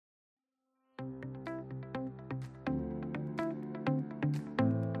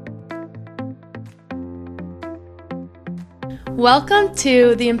Welcome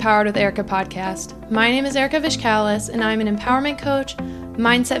to the Empowered with Erica podcast. My name is Erica P.U.S.H, and I'm an empowerment coach,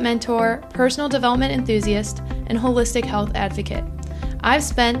 mindset mentor, personal development enthusiast, and holistic health advocate. I've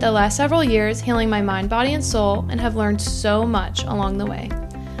spent the last several years healing my mind, body, and soul, and have learned so much along the way.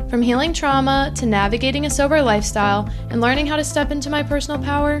 From healing trauma to navigating a sober lifestyle and learning how to step into my personal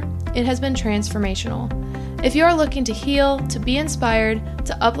power, it has been transformational. If you are looking to heal, to be inspired,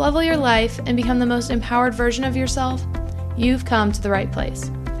 to uplevel your life, and become the most empowered version of yourself, you've come to the right place.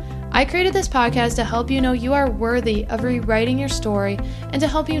 I created this podcast to help you know you are worthy of rewriting your story and to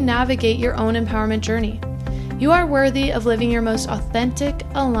help you navigate your own empowerment journey. You are worthy of living your most authentic,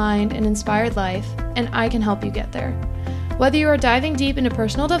 aligned, and inspired life, and I can help you get there. Whether you are diving deep into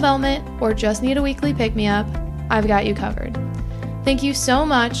personal development or just need a weekly pick-me-up, I've got you covered. Thank you so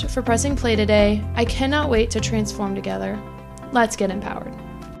much for pressing play today. I cannot wait to transform together. Let's get empowered.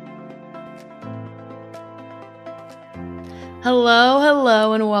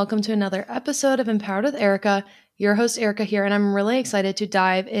 Hello, and welcome to another episode of Empowered with Erica. Your host, Erica here, and I'm really excited to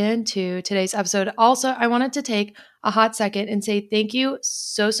dive into today's episode. Also, I wanted to take a hot second and say thank you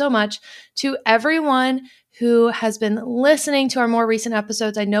so much to everyone who has been listening to our more recent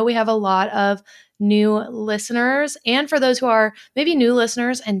episodes. I know we have a lot of new listeners, and for those who are maybe new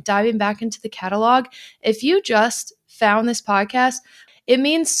listeners and diving back into the catalog, if you just found this podcast, it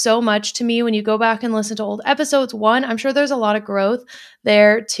means so much to me when you go back and listen to old episodes. One, I'm sure there's a lot of growth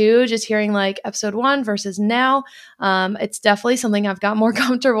there too, just hearing like episode 1 versus now. It's definitely something I've got more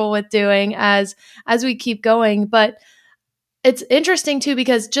comfortable with doing as we keep going. But it's interesting too,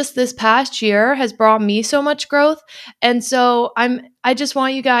 because just this past year has brought me so much growth. And so I just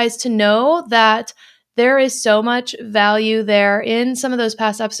want you guys to know that there is so much value there in some of those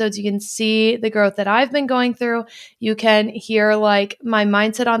past episodes. You can see the growth that I've been going through. You can hear like my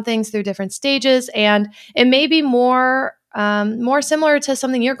mindset on things through different stages, and it may be more similar to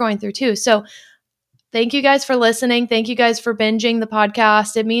something you're going through too. So thank you guys for listening. Thank you guys for binging the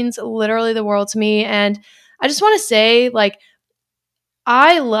podcast. It means literally the world to me. And I just want to say, like,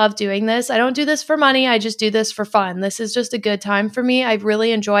 I love doing this. I don't do this for money. I just do this for fun. This is just a good time for me. I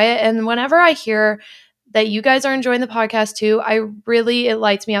really enjoy it. And whenever I hear that you guys are enjoying the podcast too, it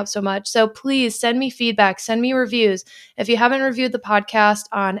lights me up so much. So please send me feedback, send me reviews. If you haven't reviewed the podcast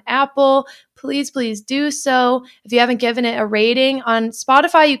on Apple, please do so. If you haven't given it a rating on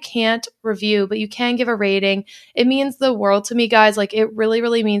Spotify, you can't review, but you can give a rating. It means the world to me, guys. Like, it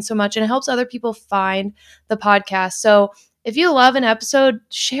really means so much, and it helps other people find the podcast. So if you love an episode,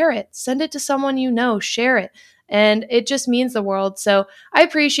 share it. Send it to someone you know. Share it. And it just means the world. So I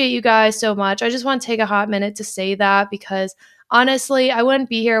appreciate you guys so much. I just want to take a hot minute to say that, because honestly, I wouldn't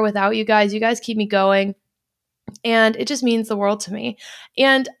be here without you guys. You guys keep me going, and it just means the world to me.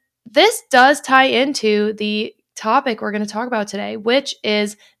 And this does tie into the topic we're going to talk about today, which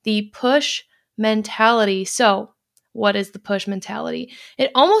is the push mentality. So what is the push mentality?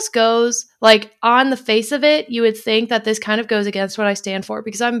 It almost goes like, on the face of it, you would think that this kind of goes against what I stand for,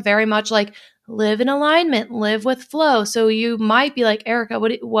 because I'm very much like, live in alignment, live with flow. So you might be like, Erica,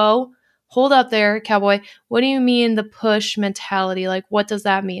 whoa, hold up there, cowboy. What do you mean the push mentality? Like, what does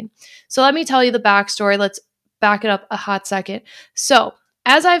that mean? So let me tell you the backstory. Let's back it up a hot second. So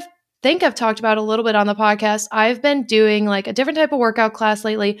as I've talked about a little bit on the podcast, I've been doing like a different type of workout class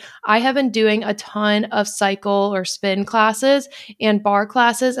lately. I have been doing a ton of cycle or spin classes and bar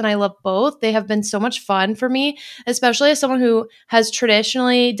classes, and I love both. They have been so much fun for me, especially as someone who has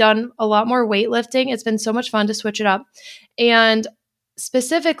traditionally done a lot more weightlifting. It's been so much fun to switch it up. And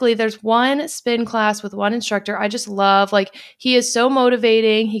specifically, there's one spin class with one instructor I just love. Like, he is so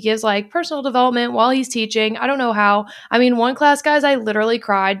motivating. He gives like personal development while he's teaching. I don't know how. I mean, one class, guys, I literally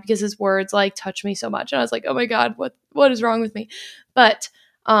cried because his words like touched me so much. And I was like, oh my God, what is wrong with me? But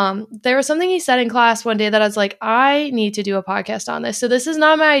there was something he said in class one day that I was like, I need to do a podcast on this. So this is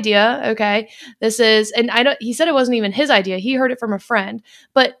not my idea. Okay. He said it wasn't even his idea. He heard it from a friend.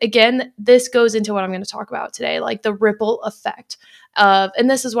 But again, this goes into what I'm going to talk about today, like the ripple effect and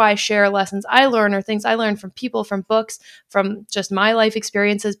this is why I share lessons I learn or things I learn from people, from books, from just my life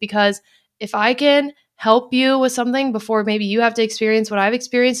experiences, because if I can help you with something before maybe you have to experience what I've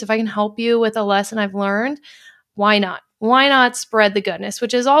experienced, if I can help you with a lesson I've learned, why not? Why not spread the goodness?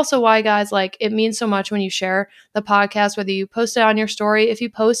 Which is also why, guys, like, it means so much when you share the podcast, whether you post it on your story. If you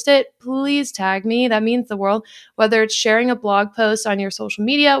post it, please tag me. That means the world. Whether it's sharing a blog post on your social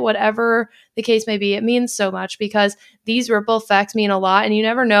media, whatever the case may be, it means so much, because these ripple effects mean a lot, and you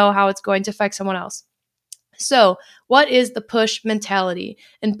never know how it's going to affect someone else. So what is the push mentality?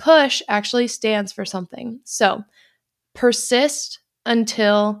 And push actually stands for something. So persist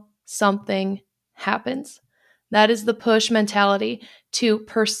until something happens. That is the push mentality, to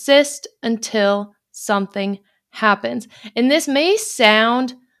persist until something happens. And this may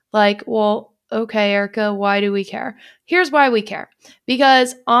sound like, well, okay, Erica, why do we care? Here's why we care.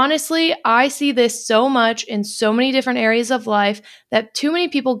 Because honestly, I see this so much in so many different areas of life that too many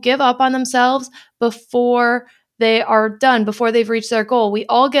people give up on themselves before they are done, before they've reached their goal. We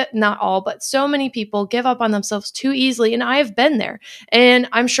all get, not all, but so many people give up on themselves too easily. And I have been there. And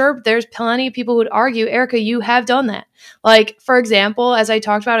I'm sure there's plenty of people who would argue, Erica, you have done that. Like, for example, as I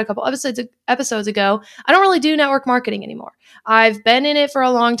talked about a couple episodes ago, I don't really do network marketing anymore. I've been in it for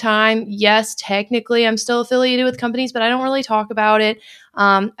a long time. Yes, technically I'm still affiliated with companies, but I don't really talk about it.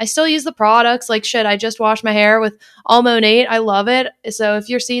 I still use the products. Like, shit, I just washed my hair with Almonate. I love it. So if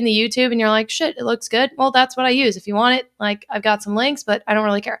you're seeing the YouTube and you're like, shit, it looks good, well, that's what I use. If you want it, like, I've got some links, but I don't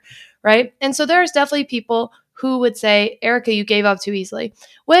really care, right? And so there's definitely people who would say, Erica, you gave up too easily,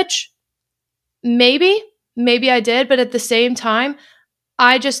 which maybe I did, but at the same time,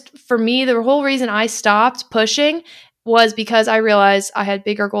 for me, the whole reason I stopped pushing was because I realized I had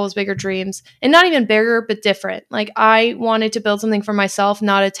bigger goals, bigger dreams, and not even bigger, but different. Like, I wanted to build something for myself,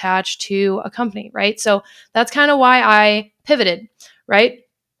 not attached to a company, right? So that's kind of why I pivoted, right?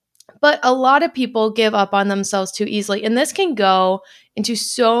 But a lot of people give up on themselves too easily. And this can go into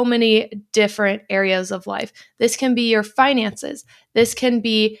so many different areas of life. This can be your finances. This can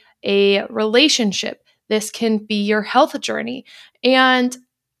be a relationship. This can be your health journey. And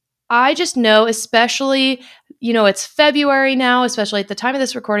I just know, especially, it's February now, especially at the time of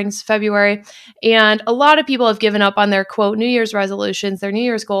this recording, it's February. And a lot of people have given up on their quote New Year's resolutions, their New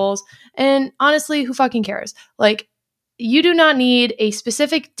Year's goals. And honestly, who fucking cares? Like, you do not need a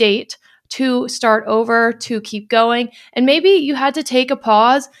specific date to start over, to keep going. And maybe you had to take a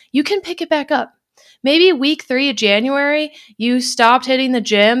pause. You can pick it back up. Maybe week 3 of January, you stopped hitting the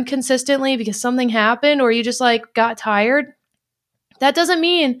gym consistently because something happened, or you just like got tired. That doesn't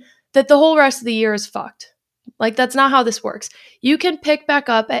mean that the whole rest of the year is fucked. Like, that's not how this works. You can pick back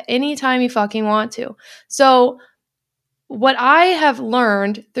up at any time you fucking want to. So what I have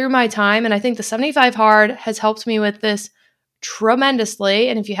learned through my time, and I think the 75 Hard has helped me with this tremendously.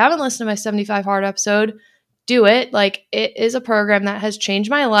 And if you haven't listened to my 75 Hard episode, do it. Like, it is a program that has changed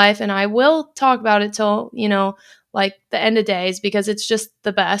my life, and I will talk about it till, like the end of days, because it's just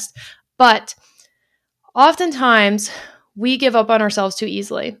the best. But oftentimes we give up on ourselves too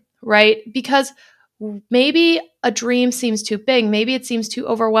easily, right? Because maybe a dream seems too big. Maybe it seems too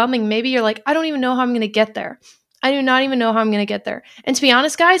overwhelming. Maybe you're like, I don't even know how I'm going to get there. I do not even know how I'm going to get there. And to be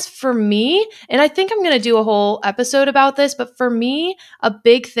honest, guys, for me, and I think I'm going to do a whole episode about this, but for me, a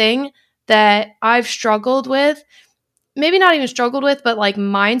big thing that I've struggled with, maybe not even struggled with, but like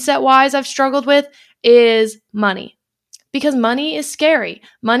mindset wise, I've struggled with, is money. Because money is scary.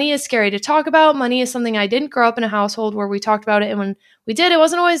 Money is scary to talk about. Money is something I didn't grow up in a household where we talked about it. And when we did, it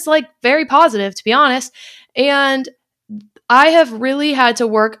wasn't always like very positive, to be honest. And I have really had to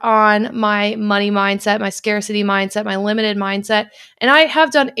work on my money mindset, my scarcity mindset, my limited mindset. And I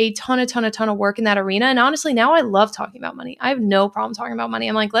have done a ton of work in that arena. And honestly, now I love talking about money. I have no problem talking about money.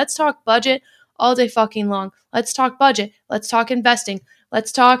 I'm like, let's talk budget all day fucking long. Let's talk budget. Let's talk investing.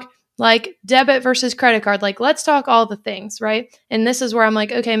 Let's talk like debit versus credit card. Like, let's talk all the things, right? And this is where I'm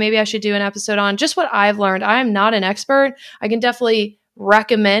like, okay, maybe I should do an episode on just what I've learned. I am not an expert. I can definitely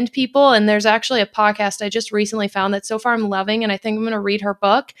recommend people. And there's actually a podcast I just recently found that so far I'm loving, and I think I'm going to read her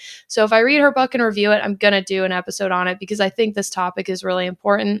book. So if I read her book and review it, I'm going to do an episode on it because I think this topic is really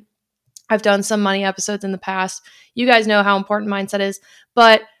important. I've done some money episodes in the past. You guys know how important mindset is.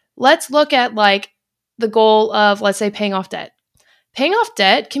 But let's look at like the goal of, let's say, paying off debt. Paying off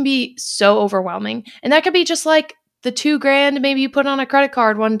debt can be so overwhelming. And that could be just like the $2,000 maybe you put on a credit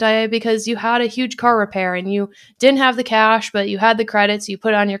card one day because you had a huge car repair and you didn't have the cash, but you had the credits, you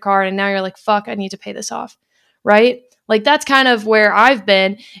put it on your card, and now you're like, fuck, I need to pay this off, right? Like, that's kind of where I've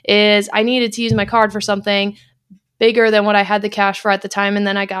been, is I needed to use my card for something bigger than what I had the cash for at the time, and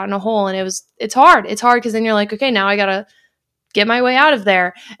then I got in a hole, and it's hard. It's hard because then you're like, okay, now I got to get my way out of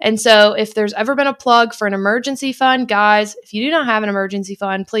there. And so if there's ever been a plug for an emergency fund, guys, if you do not have an emergency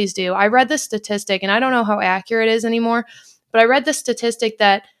fund, please do. I read this statistic, and I don't know how accurate it is anymore, but I read this statistic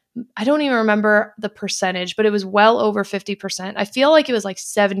that I don't even remember the percentage, but it was well over 50%. I feel like it was like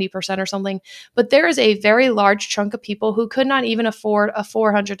 70% or something. But there is a very large chunk of people who could not even afford a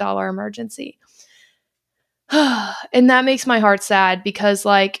 $400 emergency. And that makes my heart sad because,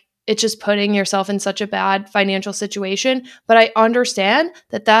 like, it's just putting yourself in such a bad financial situation. But I understand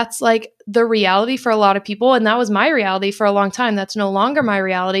that that's like the reality for a lot of people. And that was my reality for a long time. That's no longer my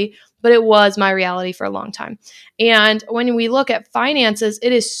reality, but it was my reality for a long time. And when we look at finances,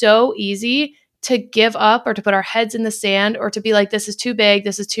 it is so easy to give up or to put our heads in the sand or to be like, this is too big,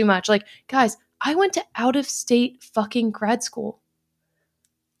 this is too much. Like, guys, I went to out of state fucking grad school.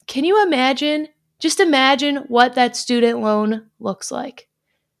 Can you imagine? Just imagine what that student loan looks like.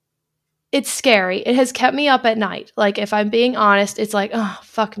 It's scary. It has kept me up at night. Like, if I'm being honest, it's like, oh,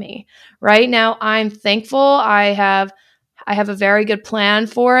 fuck me. Right now, I'm thankful. I have a very good plan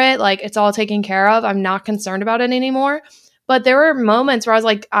for it. Like, it's all taken care of. I'm not concerned about it anymore. But there were moments where I was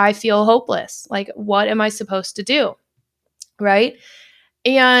like, I feel hopeless. Like, what am I supposed to do? Right?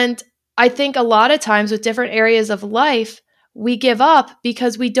 And I think a lot of times with different areas of life, we give up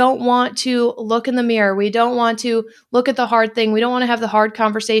because we don't want to look in the mirror. We don't want to look at the hard thing. We don't want to have the hard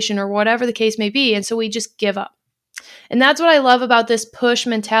conversation or whatever the case may be. And so we just give up. And that's what I love about this push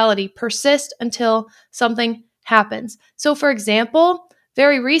mentality. Persist until something happens. So, for example,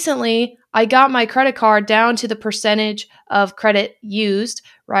 very recently, I got my credit card down to the percentage of credit used,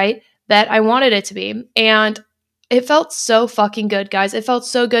 right, that I wanted it to be. And it felt so fucking good, guys. It felt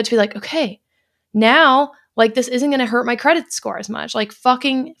so good to be like, okay, now, like, this isn't going to hurt my credit score as much. Like, fuck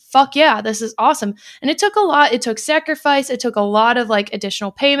yeah, this is awesome. And it took a lot. It took sacrifice. It took a lot of like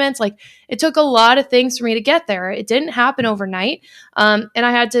additional payments. Like, it took a lot of things for me to get there. It didn't happen overnight. And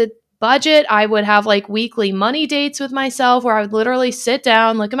I had to budget. I would have like weekly money dates with myself where I would literally sit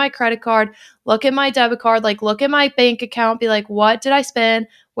down, look at my credit card, look at my debit card, like look at my bank account, be like, what did I spend?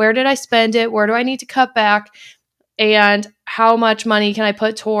 Where did I spend it? Where do I need to cut back? And how much money can I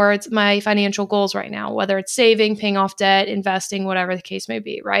put towards my financial goals right now, whether it's saving, paying off debt, investing, whatever the case may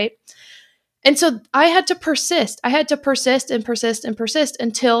be, right? And so I had to persist. I had to persist and persist and persist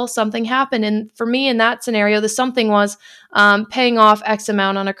until something happened. And for me in that scenario, the something was paying off X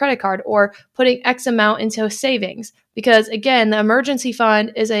amount on a credit card or putting X amount into savings. Because again, the emergency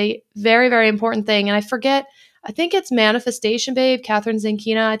fund is a very, very important thing. And I think it's Manifestation Babe, Catherine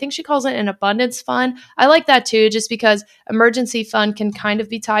Zankina. I think she calls it an abundance fund. I like that too, just because emergency fund can kind of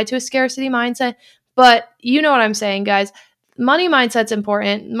be tied to a scarcity mindset. But you know what I'm saying, guys. Money mindset's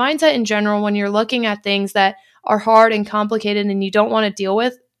important. Mindset in general, when you're looking at things that are hard and complicated and you don't want to deal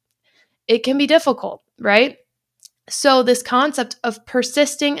with, it can be difficult, right? So this concept of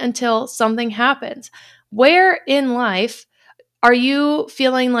persisting until something happens. Where in life are you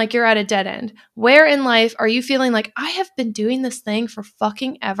feeling like you're at a dead end? Where in life are you feeling like I have been doing this thing for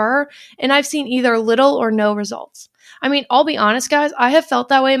fucking ever and I've seen either little or no results? I mean, I'll be honest, guys, I have felt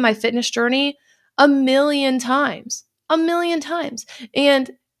that way in my fitness journey a million times. A million times.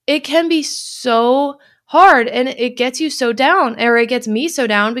 And it can be so hard and it gets you so down, or it gets me so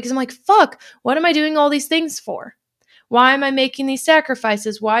down because I'm like, fuck, what am I doing all these things for? Why am I making these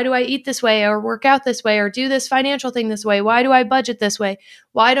sacrifices? Why do I eat this way or work out this way or do this financial thing this way? Why do I budget this way?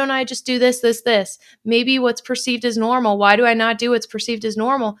 Why don't I just do this? Maybe what's perceived as normal. Why do I not do what's perceived as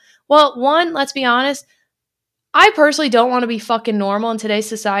normal? Well, one, let's be honest, I personally don't want to be fucking normal in today's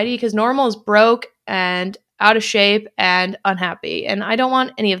society because normal is broke and out of shape and unhappy. And I don't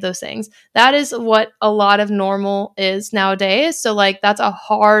want any of those things. That is what a lot of normal is nowadays. So, like, that's a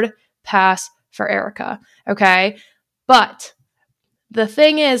hard pass for Erica. Okay. But the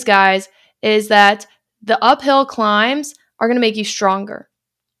thing is, guys, is that the uphill climbs are going to make you stronger.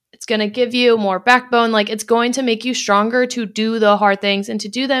 It's going to give you more backbone. Like, it's going to make you stronger to do the hard things and to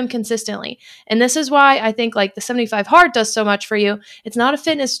do them consistently. And this is why I think like the 75 hard does so much for you. It's not a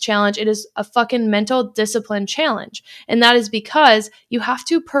fitness challenge. It is a fucking mental discipline challenge. And that is because you have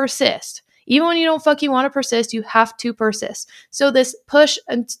to persist. Even when you don't fucking want to persist, you have to persist. So this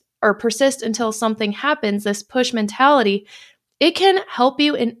or persist until something happens, this push mentality, it can help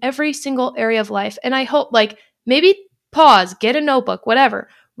you in every single area of life. And I hope, like, maybe pause, get a notebook, whatever.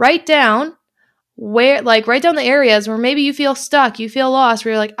 Write down the areas where maybe you feel stuck, you feel lost,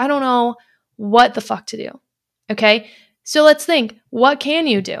 where you're like, I don't know what the fuck to do. Okay. So let's think, what can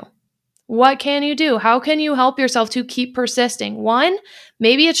you do? What can you do? How can you help yourself to keep persisting? One,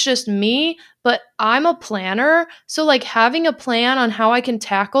 maybe it's just me, but I'm a planner. So like having a plan on how I can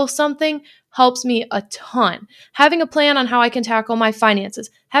tackle something helps me a ton. Having a plan on how I can tackle my finances,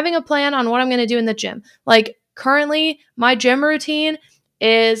 having a plan on what I'm going to do in the gym. Like currently my gym routine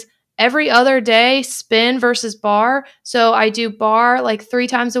is every other day, spin versus bar. So I do bar like 3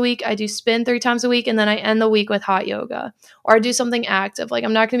 times a week. I do spin 3 times a week. And then I end the week with hot yoga. Or I do something active. Like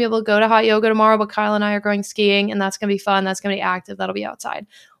I'm not going to be able to go to hot yoga tomorrow, but Kyle and I are going skiing and that's going to be fun. That's going to be active. That'll be outside.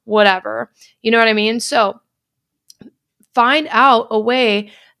 Whatever. You know what I mean? So find out a way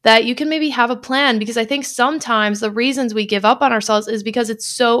that you can maybe have a plan, because I think sometimes the reasons we give up on ourselves is because it's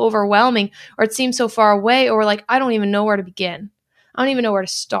so overwhelming or it seems so far away, or we're like, I don't even know where to begin. I don't even know where to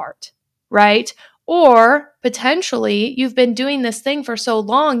start, right? Or potentially you've been doing this thing for so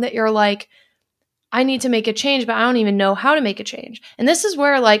long that you're like, I need to make a change, but I don't even know how to make a change. And this is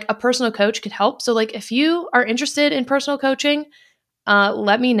where like a personal coach could help. So like if you are interested in personal coaching,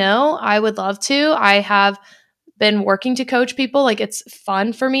 let me know. I would love to. I have been working to coach people. Like it's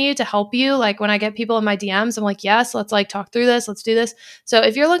fun for me to help you. Like when I get people in my DMs, I'm like, yes, let's like talk through this. Let's do this. So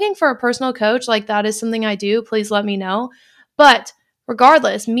if you're looking for a personal coach, like that is something I do. Please let me know. But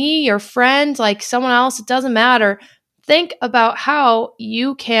regardless, me, your friend, like someone else, it doesn't matter. Think about how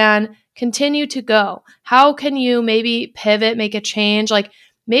you can continue to go. How can you maybe pivot, make a change? Like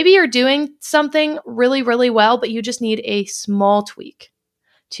maybe you're doing something really, really well, but you just need a small tweak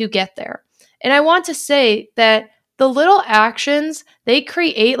to get there. And I want to say that the little actions, they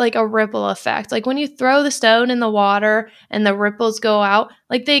create like a ripple effect. Like when you throw the stone in the water and the ripples go out,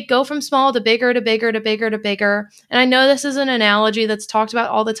 like they go from small to bigger to bigger to bigger to bigger. And I know this is an analogy that's talked about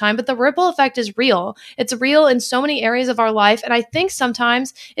all the time, but the ripple effect is real. It's real in so many areas of our life. And I think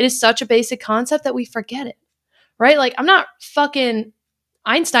sometimes it is such a basic concept that we forget it, right? Like I'm not fucking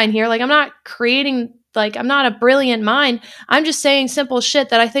Einstein here. Like I'm not creating, like I'm not a brilliant mind. I'm just saying simple shit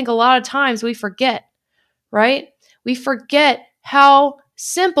that I think a lot of times we forget, right? We forget how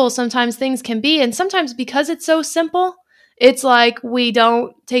simple sometimes things can be. And sometimes because it's so simple, it's like we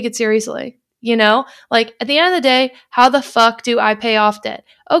don't take it seriously. You know, like at the end of the day, how the fuck do I pay off debt?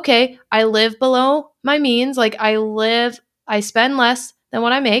 Okay, I live below my means. Like I spend less than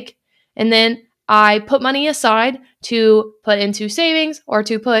what I make. And then I put money aside to put into savings or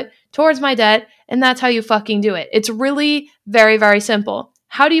to put towards my debt. And that's how you fucking do it. It's really very, very simple.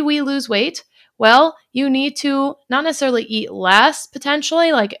 How do we lose weight? Well, you need to not necessarily eat less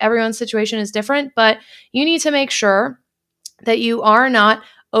potentially, like everyone's situation is different, but you need to make sure that you are not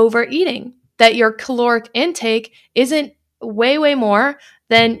overeating, that your caloric intake isn't way, way more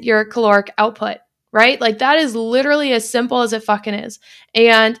than your caloric output, right? Like that is literally as simple as it fucking is.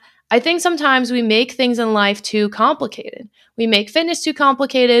 And I think sometimes we make things in life too complicated. We make fitness too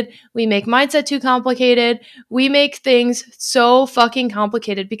complicated. We make mindset too complicated. We make things so fucking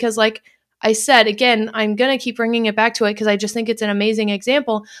complicated because, like I said, again, I'm going to keep bringing it back to it because I just think it's an amazing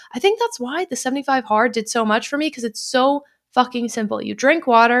example. I think that's why the 75 Hard did so much for me because it's so fucking simple. You drink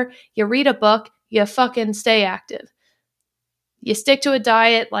water, you read a book, you fucking stay active. You stick to a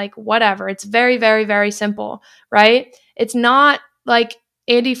diet, like whatever. It's very, very, very simple, right? It's not like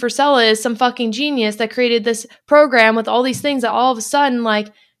Andy Frisella is some fucking genius that created this program with all these things that all of a sudden like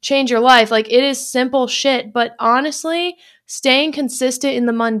change your life. Like it is simple shit, but honestly, staying consistent in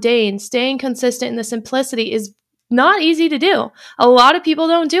the mundane, staying consistent in the simplicity is not easy to do. A lot of people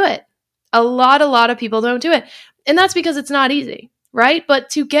don't do it. A lot of people don't do it. And that's because it's not easy, right? But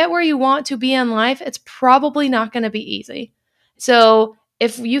to get where you want to be in life, it's probably not going to be easy. So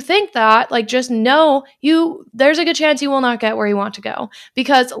if you think that, like just know there's a good chance you will not get where you want to go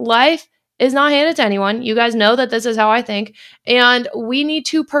because life is not handed to anyone. You guys know that this is how I think. And we need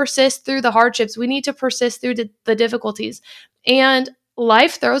to persist through the hardships. We need to persist through the difficulties. And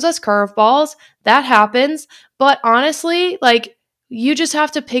life throws us curveballs. That happens. But honestly, like you just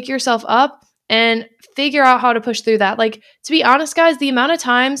have to pick yourself up and figure out how to push through that. Like to be honest, guys, the amount of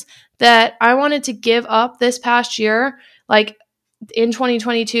times that I wanted to give up this past year, like in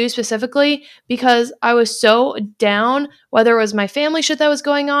 2022 specifically, because I was so down, whether it was my family shit that was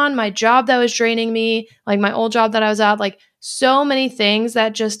going on, my job that was draining me, like my old job that I was at, like so many things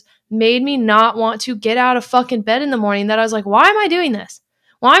that just made me not want to get out of fucking bed in the morning that I was like, why am I doing this?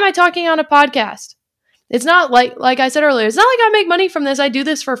 Why am I talking on a podcast? It's not like I said earlier, it's not like I make money from this. I do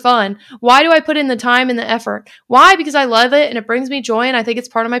this for fun. Why do I put in the time and the effort? Why? Because I love it and it brings me joy and I think it's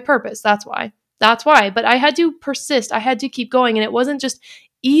part of my purpose. That's why. That's why. But I had to persist. I had to keep going. And it wasn't just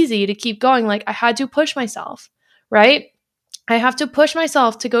easy to keep going. Like I had to push myself, right? I have to push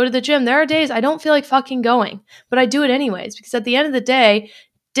myself to go to the gym. There are days I don't feel like fucking going, but I do it anyways because at the end of the day,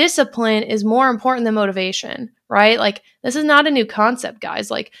 discipline is more important than motivation, right? Like this is not a new concept, guys.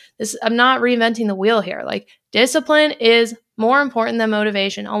 Like this, I'm not reinventing the wheel here. Like discipline is more important than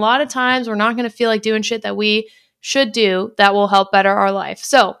motivation. A lot of times we're not going to feel like doing shit that we should do that will help better our life.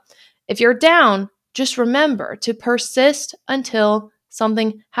 So if you're down, just remember to persist until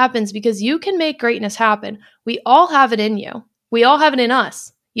something happens because you can make greatness happen. We all have it in you. We all have it in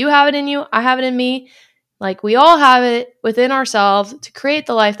us. You have it in you. I have it in me. Like we all have it within ourselves to create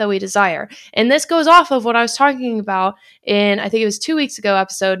the life that we desire. And this goes off of what I was talking about in, I think it was 2 weeks ago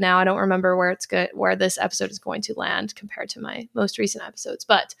episode. Now I don't remember where this episode is going to land compared to my most recent episodes.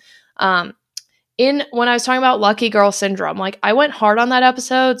 But when I was talking about lucky girl syndrome, like I went hard on that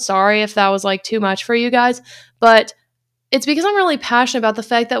episode. Sorry if that was like too much for you guys, but it's because I'm really passionate about the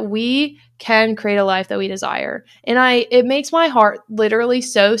fact that we can create a life that we desire. And it makes my heart literally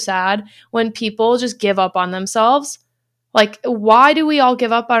so sad when people just give up on themselves. Like, why do we all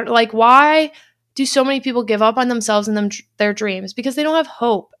give up on, like, why do so many people give up on themselves and their dreams? Because they don't have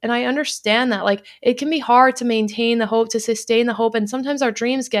hope. And I understand that. Like, it can be hard to maintain the hope, to sustain the hope. And sometimes our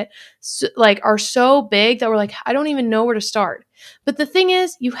dreams are so big that we're like, I don't even know where to start. But the thing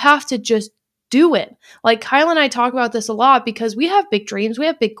is, you have to just do it. Like, Kyle and I talk about this a lot because we have big dreams. We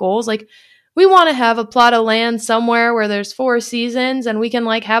have big goals. Like, we want to have a plot of land somewhere where there's 4 seasons and we can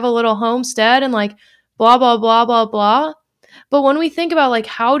like have a little homestead and like blah, blah, blah, blah, blah. But when we think about like,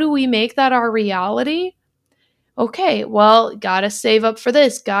 how do we make that our reality? Okay, well, gotta save up for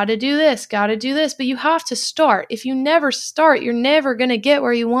this, gotta do this, gotta do this. But you have to start. If you never start, you're never going to get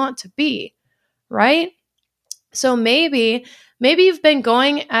where you want to be, right? So maybe you've been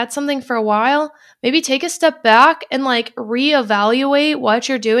going at something for a while. Maybe take a step back and like reevaluate what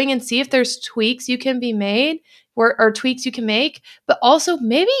you're doing and see if there's tweaks you can be made or tweaks you can make. But also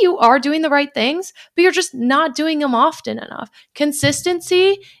maybe you are doing the right things, but you're just not doing them often enough.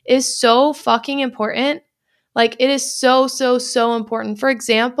 Consistency is so fucking important. Like, it is so, so, so important. For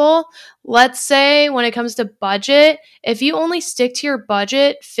example, let's say when it comes to budget, if you only stick to your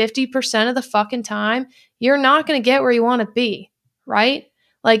budget 50% of the fucking time, you're not going to get where you want to be, right?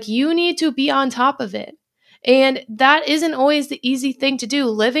 Like, you need to be on top of it. And that isn't always the easy thing to do.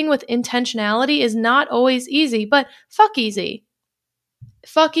 Living with intentionality is not always easy, but fuck easy.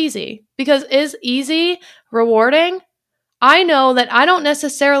 Fuck easy. Because is easy rewarding? I know that I don't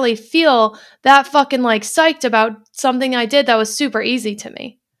necessarily feel that fucking like psyched about something I did that was super easy to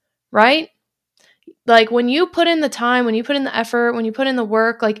me, right? Like, when you put in the time, when you put in the effort, when you put in the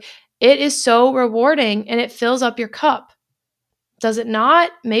work, like, it is so rewarding and it fills up your cup. Does it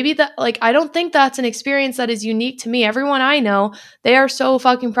not? Maybe that, like, I don't think that's an experience that is unique to me. Everyone I know, they are so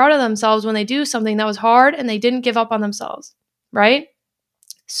fucking proud of themselves when they do something that was hard and they didn't give up on themselves, right?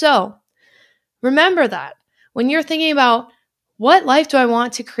 So remember that when you're thinking about what life do I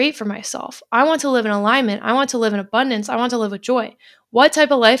want to create for myself? I want to live in alignment. I want to live in abundance. I want to live with joy. What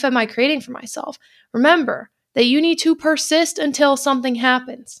type of life am I creating for myself? Remember that you need to persist until something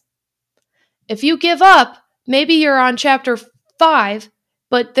happens. If you give up, maybe you're on chapter 5,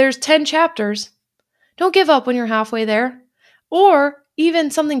 but there's 10 chapters. Don't give up when you're halfway there. Or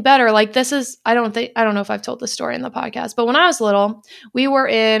even something better, like this is, I don't know if I've told this story in the podcast, but when I was little, we were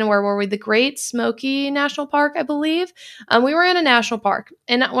in, where were we? The Great Smoky National Park, I believe. We were in a national park.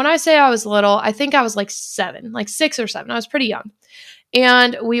 And when I say I was little, I think I was like 7, like 6 or 7. I was pretty young.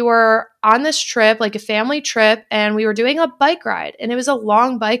 And we were on this trip, like a family trip, and we were doing a bike ride, and it was a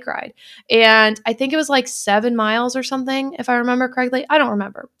long bike ride. And I think it was like 7 miles or something, if I remember correctly. I don't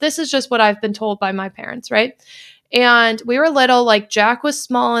remember. This is just what I've been told by my parents, right? And we were little, like Jack was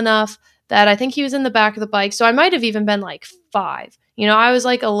small enough that I think he was in the back of the bike. So I might have even been like 5. You know, I was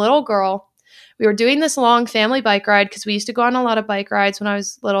like a little girl. We were doing this long family bike ride because we used to go on a lot of bike rides when I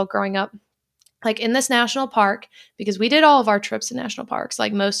was little growing up, like in this national park, because we did all of our trips in national parks.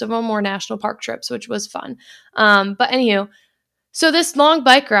 Like most of them were national park trips, which was fun. But anywho, so this long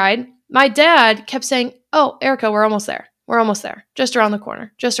bike ride, my dad kept saying, "Oh, Erica, we're almost there. We're almost there. Just around the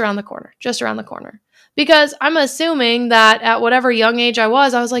corner, just around the corner, just around the corner." Because I'm assuming that at whatever young age I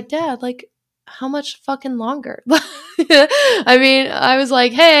was like, "Dad, like, how much fucking longer?" I mean, I was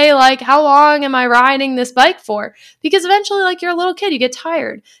like, "Hey, like, how long am I riding this bike for?" Because eventually, like, you're a little kid, you get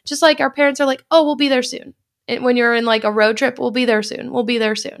tired. Just like our parents are like, "Oh, we'll be there soon." And when you're in like a road trip, we'll be there soon. We'll be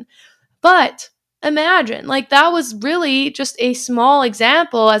there soon. But imagine, like, that was really just a small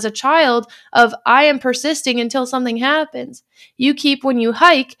example as a child of I am persisting until something happens. When you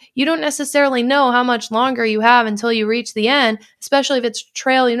hike, you don't necessarily know how much longer you have until you reach the end, especially if it's a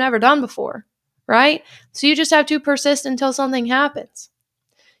trail you've never done before, right? So you just have to persist until something happens.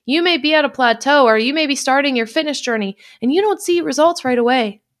 You may be at a plateau, or you may be starting your fitness journey and you don't see results right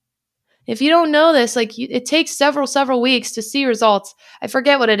away. If you don't know this, like, it takes several weeks to see results. I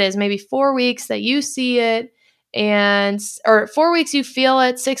forget what it is, maybe 4 weeks that you see it, or 4 weeks you feel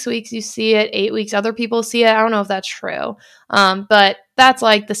it, 6 weeks you see it, 8 weeks other people see it. I don't know if that's true. But that's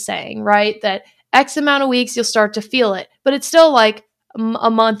like the saying, right? That X amount of weeks you'll start to feel it, but it's still like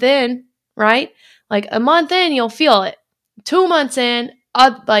a month in, right? Like a month in, you'll feel it. 2 months in,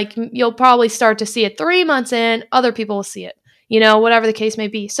 like you'll probably start to see it. 3 months in, other people will see it, whatever the case may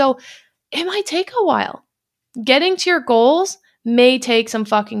be. So it might take a while. Getting to your goals may take some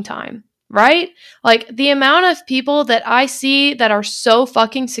fucking time, right? Like the amount of people that I see that are so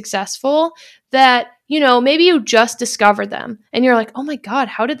fucking successful that, maybe you just discovered them and you're like, "Oh my God,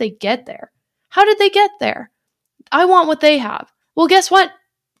 how did they get there? How did they get there?" I want what they have. Well, guess what?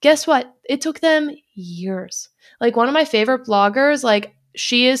 Guess what? It took them years. Like one of my favorite bloggers, like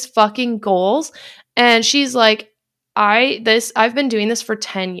she is fucking goals. And she's like, I've been doing this for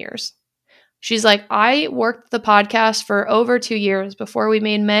 10 years. She's like, I worked the podcast for over 2 years before we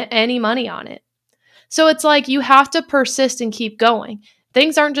made any money on it. So it's like you have to persist and keep going.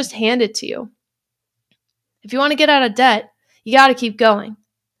 Things aren't just handed to you. If you want to get out of debt, you got to keep going.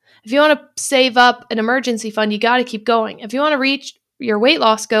 If you want to save up an emergency fund, you got to keep going. If you want to reach your weight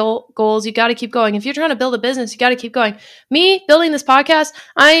loss goals, you got to keep going. If you're trying to build a business, you got to keep going. Me building this podcast,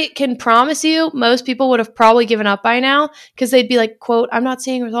 I can promise you most people would have probably given up by now because they'd be like, quote, I'm not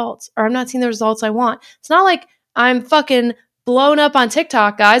seeing results or I'm not seeing the results I want. It's not like I'm fucking blown up on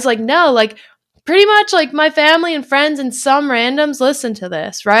TikTok, guys. Like, no, like pretty much like my family and friends and some randoms listen to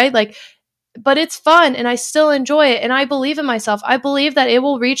this, right? Like, but it's fun and I still enjoy it and I believe in myself. I believe that it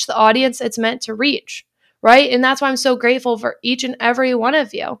will reach the audience it's meant to reach, right? And that's why I'm so grateful for each and every one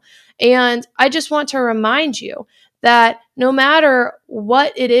of you. And I just want to remind you that no matter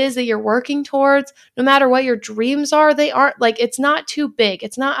what it is that you're working towards, no matter what your dreams are, they aren't like, it's not too big.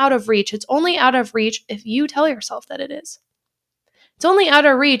 It's not out of reach. It's only out of reach if you tell yourself that it is. It's only out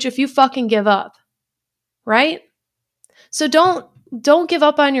of reach if you fucking give up, right? So don't give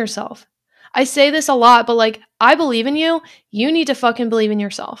up on yourself. I say this a lot, but like, I believe in you. You need to fucking believe in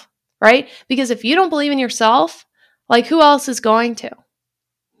yourself, right? Because if you don't believe in yourself, like who else is going to?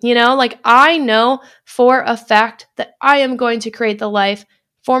 You know, like I know for a fact that I am going to create the life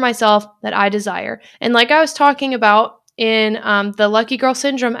for myself that I desire. And like I was talking about in the Lucky Girl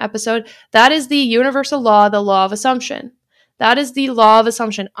Syndrome episode, that is the universal law, the law of assumption. That is the law of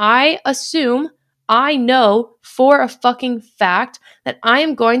assumption. I assume I know for a fucking fact that I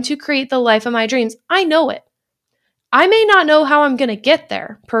am going to create the life of my dreams. I know it. I may not know how I'm going to get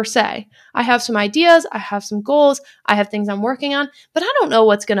there per se. I have some ideas, I have some goals, I have things I'm working on, but I don't know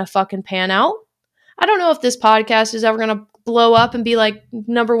what's going to fucking pan out. I don't know if this podcast is ever going to blow up and be like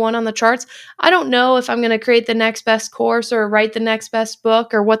number one on the charts. I don't know if I'm going to create the next best course or write the next best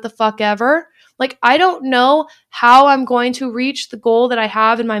book or what the fuck ever. Like, I don't know how I'm going to reach the goal that I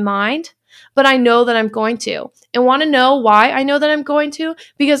have in my mind, but I know that I'm going to. And want to know why I know that I'm going to?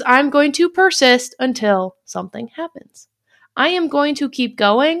 Because I'm going to persist until something happens. I am going to keep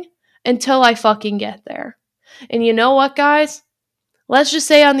going until I fucking get there. And you know what, guys? Let's just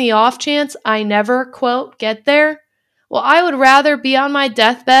say on the off chance I never, quote, get there. Well, I would rather be on my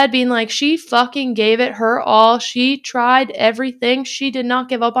deathbed being like, she fucking gave it her all. She tried everything. She did not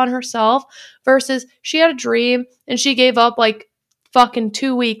give up on herself versus she had a dream and she gave up like fucking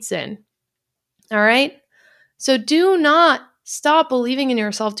 2 weeks in. All right? So do not stop believing in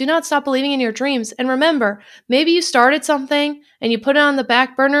yourself. Do not stop believing in your dreams. And remember, maybe you started something and you put it on the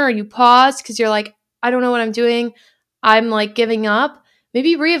back burner or you paused because you're like, I don't know what I'm doing. I'm like giving up.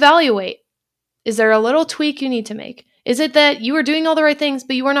 Maybe reevaluate. Is there a little tweak you need to make? Is it that you were doing all the right things,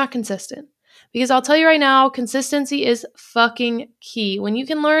 but you were not consistent? Because I'll tell you right now, consistency is fucking key. When you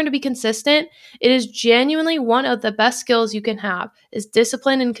can learn to be consistent, it is genuinely one of the best skills you can have is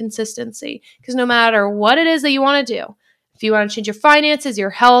discipline and consistency. Because no matter what it is that you want to do, if you want to change your finances, your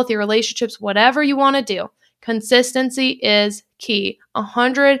health, your relationships, whatever you want to do, consistency is key.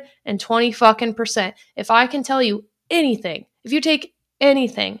 120 fucking %. If I can tell you anything, if you take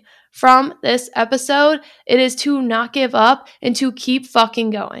anything from this episode, it is to not give up and to keep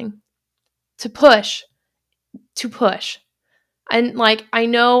fucking going. To push. And like, I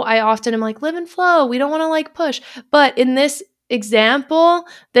know I often am like, live and flow. We don't want to like push. But in this example,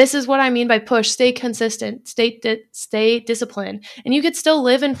 this is what I mean by push. Stay consistent. Stay disciplined. And you could still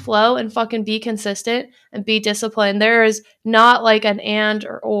live and flow and fucking be consistent and be disciplined. There is not like an and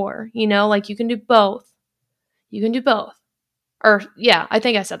or, you know, like you can do both. You can do both. Or yeah, I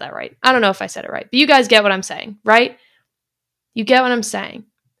think I said that right. I don't know if I said it right, but you guys get what I'm saying, right? You get what I'm saying.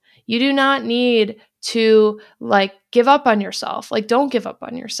 You do not need to like give up on yourself. Like, don't give up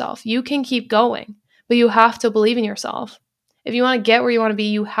on yourself. You can keep going, but you have to believe in yourself. If you want to get where you want to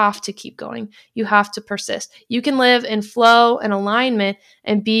be, you have to keep going. You have to persist. You can live in flow and alignment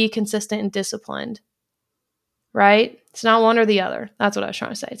and be consistent and disciplined, right? It's not one or the other. That's what I was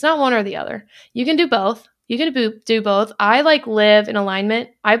trying to say. It's not one or the other. You can do both. You can do both. I like live in alignment.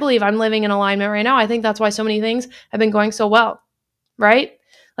 I believe I'm living in alignment right now. I think that's why so many things have been going so well, right?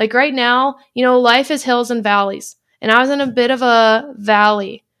 Like right now, you know, life is hills and valleys. And I was in a bit of a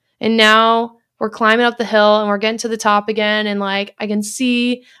valley. And now we're climbing up the hill and we're getting to the top again. And like I can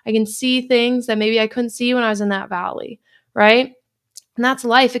see things that maybe I couldn't see when I was in that valley, right? And that's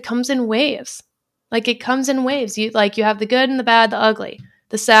life. It comes in waves. Like it comes in waves. You have the good and the bad, the ugly,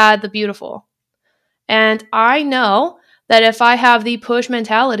 the sad, the beautiful. And I know that if I have the push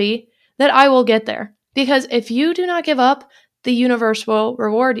mentality, that I will get there. Because if you do not give up, the universe will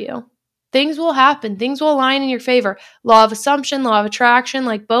reward you. Things will happen. Things will align in your favor. Law of assumption, law of attraction,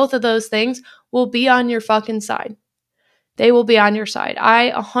 like both of those things will be on your fucking side. They will be on your side.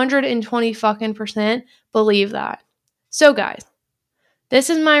 I 120 fucking percent believe that. So guys, this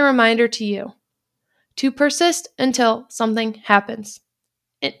is my reminder to you to persist until something happens,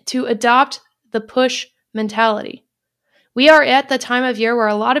 to adopt the push mentality. We are at the time of year where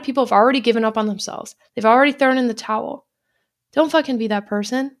a lot of people have already given up on themselves. They've already thrown in the towel. Don't fucking be that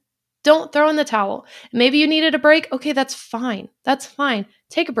person. Don't throw in the towel. Maybe you needed a break. Okay, that's fine. That's fine.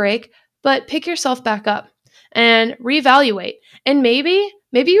 Take a break, but pick yourself back up and reevaluate. And maybe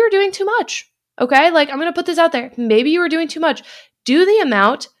you were doing too much. Okay? Like, I'm going to put this out there. Maybe you were doing too much. Do the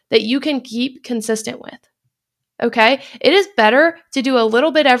amount that you can keep consistent with. Okay? It is better to do a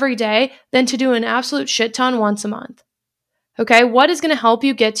little bit every day than to do an absolute shit ton once a month. Okay, what is going to help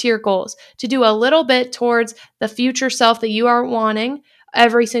you get to your goals? To do a little bit towards the future self that you are wanting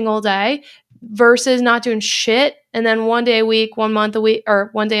every single day versus not doing shit and then one day a week, 1 month a week, or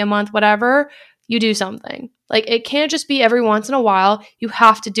 1 day a month, whatever, you do something. Like, it can't just be every once in a while. You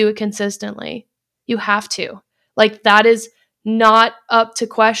have to do it consistently. You have to. Like, that is not up to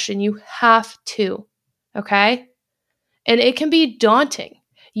question. You have to. Okay? And it can be daunting.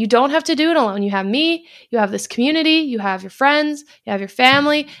 You don't have to do it alone. You have me, you have this community, you have your friends, you have your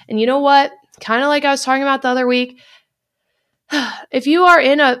family. And you know what? Kind of like I was talking about the other week, if you are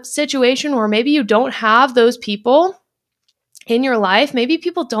in a situation where maybe you don't have those people in your life, maybe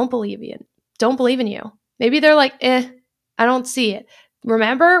people don't believe in you. Maybe they're like, I don't see it.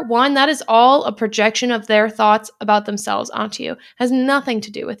 Remember, one, that is all a projection of their thoughts about themselves onto you. It has nothing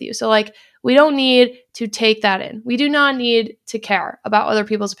to do with you. So, like, we don't need to take that in. We do not need to care about other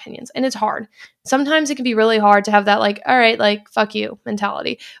people's opinions. And it's hard. Sometimes it can be really hard to have that, like, all right, like, fuck you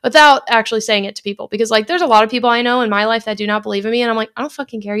mentality without actually saying it to people. Because, like, there's a lot of people I know in my life that do not believe in me. And I'm like, I don't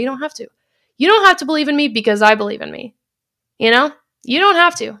fucking care. You don't have to. You don't have to believe in me because I believe in me. You know? You don't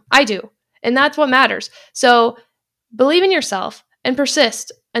have to. I do. And that's what matters. So believe in yourself and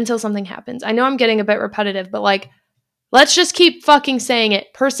persist until something happens. I know I'm getting a bit repetitive, but like, let's just keep fucking saying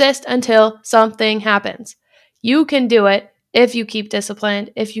it. Persist until something happens. You can do it if you keep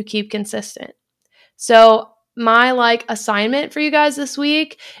disciplined, if you keep consistent. So my like assignment for you guys this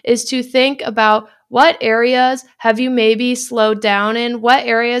week is to think about what areas have you maybe slowed down in? What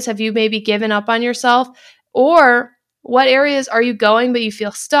areas have you maybe given up on yourself? Or what areas are you going but you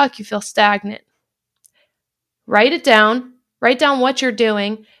feel stuck, you feel stagnant? Write it down. Write down what you're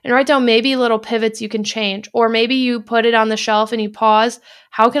doing and write down maybe little pivots you can change. Or maybe you put it on the shelf and you pause.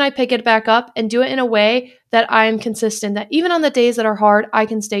 How can I pick it back up and do it in a way that I'm consistent, that even on the days that are hard, I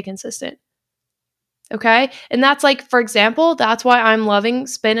can stay consistent? Okay? And that's like, for example, that's why I'm loving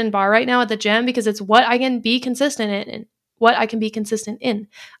spin and bar right now at the gym, because it's what I can be consistent in. What I can be consistent in.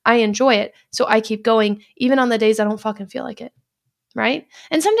 I enjoy it. So I keep going even on the days I don't fucking feel like it. Right?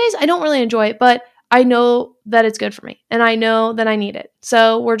 And some days I don't really enjoy it, but I know that it's good for me and I know that I need it.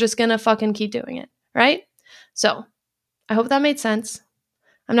 So we're just going to fucking keep doing it. Right? So I hope that made sense.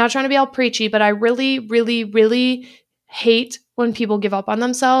 I'm not trying to be all preachy, but I really, really, really hate when people give up on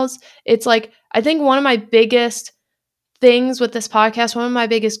themselves. It's like, I think one of my biggest things with this podcast, one of my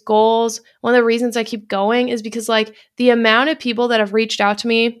biggest goals, one of the reasons I keep going is because like the amount of people that have reached out to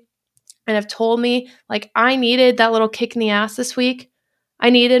me and have told me like I needed that little kick in the ass this week. I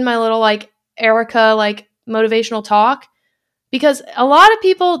needed my little like Erica like motivational talk, because a lot of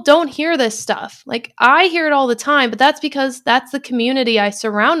people don't hear this stuff. Like I hear it all the time, but that's because that's the community I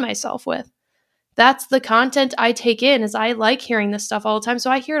surround myself with. That's the content I take in, is I like hearing this stuff all the time. So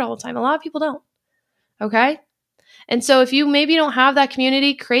I hear it all the time. A lot of people don't. Okay? And so if you maybe don't have that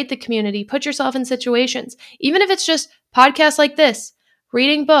community, create the community. Put yourself in situations. Even if it's just podcasts like this,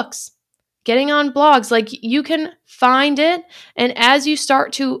 reading books, getting on blogs, like you can find it. And as you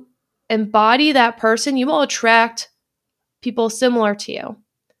start to embody that person, you will attract people similar to you.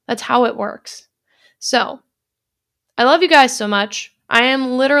 That's how it works. So I love you guys so much. I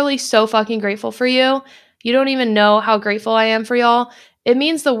am literally so fucking grateful for you. You don't even know how grateful I am for y'all. It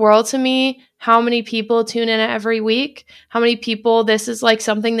means the world to me how many people tune in every week, how many people this is like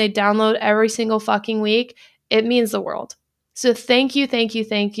something they download every single fucking week. It means the world. So thank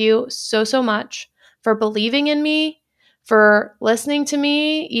you so, so much for believing in me, for listening to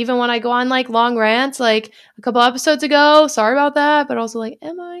me, even when I go on like long rants, like a couple episodes ago. Sorry about that, but also like,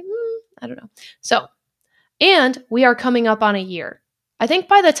 am I? I don't know. So, and we are coming up on a year. I think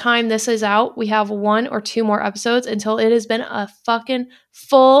by the time this is out, we have 1 or 2 more episodes until it has been a fucking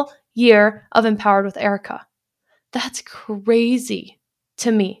full year of Empowered with Erica. That's crazy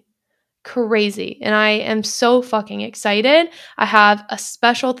to me. Crazy. And I am so fucking excited. I have a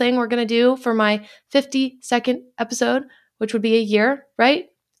special thing we're going to do for my 52nd episode, which would be a year, right?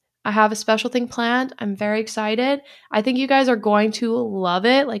 I have a special thing planned. I'm very excited. I think you guys are going to love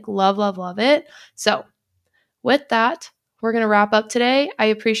it. Like love, love, love it. So with that, we're going to wrap up today. I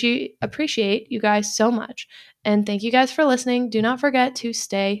appreciate you guys so much. And thank you guys for listening. Do not forget to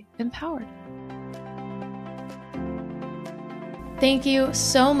stay empowered. Thank you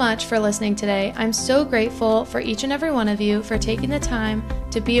so much for listening today. I'm so grateful for each and every one of you for taking the time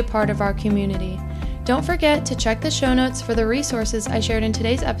to be a part of our community. Don't forget to check the show notes for the resources I shared in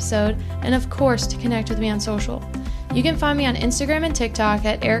today's episode, and of course, to connect with me on social. You can find me on Instagram and TikTok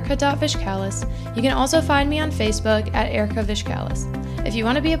at erica.vishkalis. You can also find me on Facebook at erica.vishkalis. If you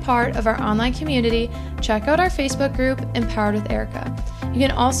want to be a part of our online community, check out our Facebook group, Empowered with Erica. You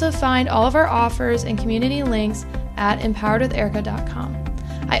can also find all of our offers and community links at empoweredwitherica.com.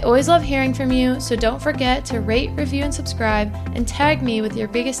 I always love hearing from you, so don't forget to rate, review, and subscribe, and tag me with your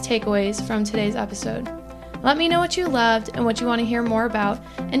biggest takeaways from today's episode. Let me know what you loved and what you want to hear more about,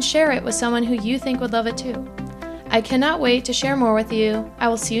 and share it with someone who you think would love it too. I cannot wait to share more with you. I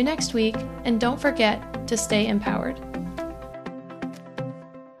will see you next week, and don't forget to stay empowered.